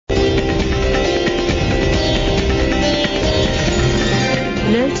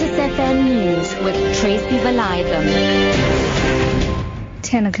News with Tracy Valaydham.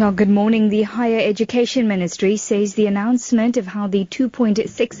 10 o'clock, good morning. The Higher Education Ministry says the announcement of how the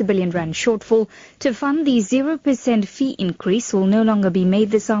 2.6 billion rand shortfall to fund the 0% fee increase will no longer be made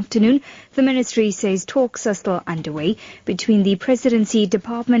this afternoon. The ministry says talks are still underway between the Presidency,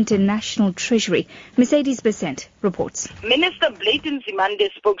 Department and National Treasury. Mercedes Besent reports. Minister Bladen Zimande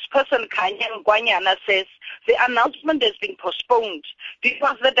spokesperson Kanya Ngwanyana says the announcement has been postponed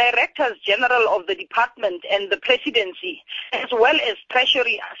because the Directors General of the Department and the Presidency, as well as Treasury,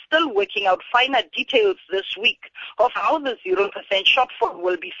 are still working out finer details this week of how the 0% shortfall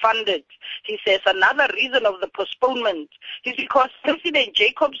will be funded. He says another reason of the postponement is because President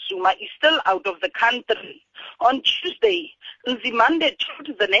Jacob Zuma is still out of the country. On Tuesday, Nzimande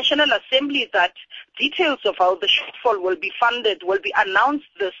told the National Assembly that details of how the shortfall will be funded will be announced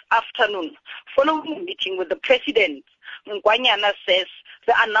this afternoon, following a meeting with the President. Ngwanyana says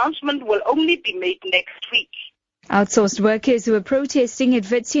the announcement will only be made next week. Outsourced workers who were protesting at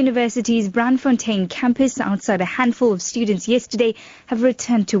Wits University's Brandfontein campus outside a handful of students yesterday have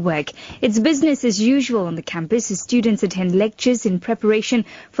returned to work. It's business as usual on the campus as students attend lectures in preparation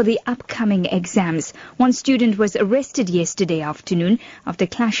for the upcoming exams. One student was arrested yesterday afternoon after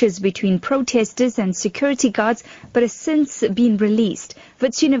clashes between protesters and security guards, but has since been released.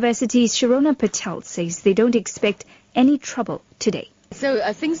 Wits University's Sharona Patel says they don't expect any trouble today.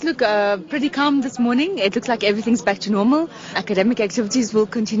 So things look pretty calm this morning. It looks like everything's back to normal. Academic activities will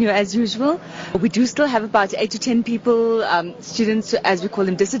continue as usual. We do still have about 8 to 10 people, students, as we call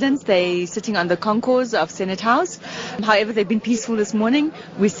them, dissidents. They're sitting on the concourse of Senate House. However, they've been peaceful this morning.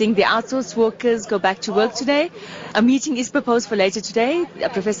 We're seeing the outsourced workers go back to work today. A meeting is proposed for later today.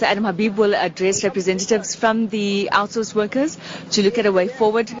 Professor Adam Habib will address representatives from the outsourced workers to look at a way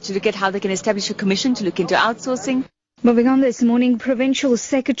forward, to look at how they can establish a commission to look into outsourcing. Moving on this morning, Provincial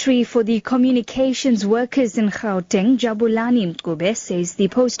Secretary for the Communications Workers in Gauteng, Jabulani Mkube, says the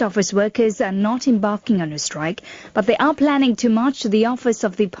post office workers are not embarking on a strike, but they are planning to march to the office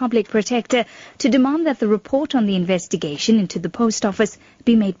of the Public Protector to demand that the report on the investigation into the post office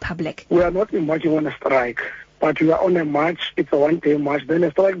be made public. We are not embarking on a strike, but we are on a march. It's a one-day march. Then a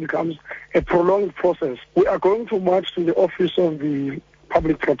strike becomes a prolonged process. We are going to march to the office of the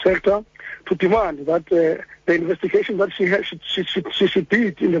Public Protector to demand that the investigation that she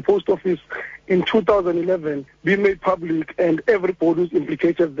did in the post office in 2011 be made public and everybody who's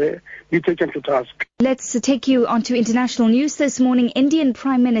implicated there be taken to task. Let's take you on to international news this morning. Indian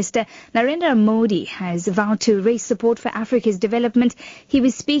Prime Minister Narendra Modi has vowed to raise support for Africa's development. He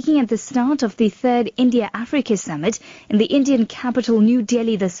was speaking at the start of the third India-Africa Summit in the Indian capital New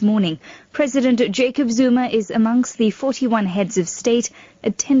Delhi this morning. President Jacob Zuma is amongst the 41 heads of state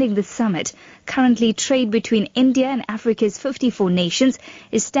attending the summit. Currently, trade between India and Africa's 54 nations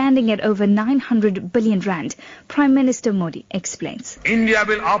is standing at over 900 billion rand. Prime Minister Modi explains. India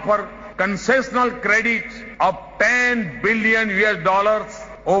will offer concessional credit of $10 billion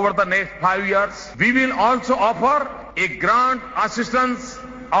over the next 5 years. We will also offer a grant assistance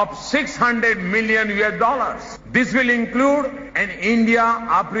of $600 million. This will include an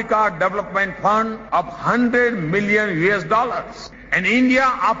India-Africa Development Fund of $100 million, an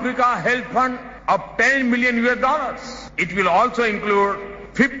India-Africa Health Fund of $10 million. It will also include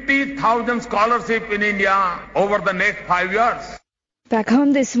 50,000 scholarships in India over the next 5 years. Back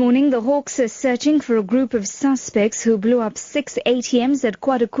home this morning, the Hawks are searching for a group of suspects who blew up 6 ATMs at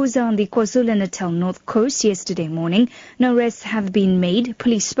KwaDukuza on the KwaZulu-Natal North Coast yesterday morning. No arrests have been made.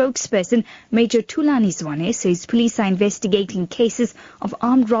 Police spokesperson Major Thulani Zwane says police are investigating cases of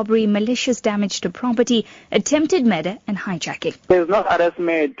armed robbery, malicious damage to property, attempted murder and hijacking. There is no arrest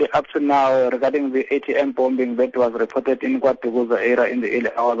made up to now regarding the ATM bombing that was reported in KwaDukuza area in the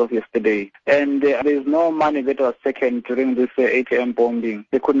early hours of yesterday. And there is no money that was taken during this ATM bombing.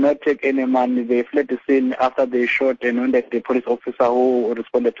 They could not take any money. They fled the scene after they shot and wounded the police officer who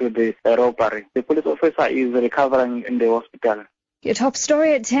responded to the robbery. The police officer is recovering in the hospital. Your top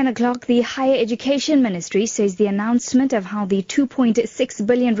story at 10 o'clock, the Higher Education Ministry says the announcement of how the 2.6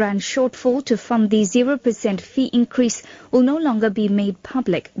 billion rand shortfall to fund the 0% fee increase will no longer be made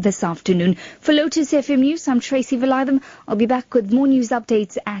public this afternoon. For Lotus FM News, I'm Tracy Valaydham. I'll be back with more news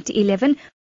updates at 11.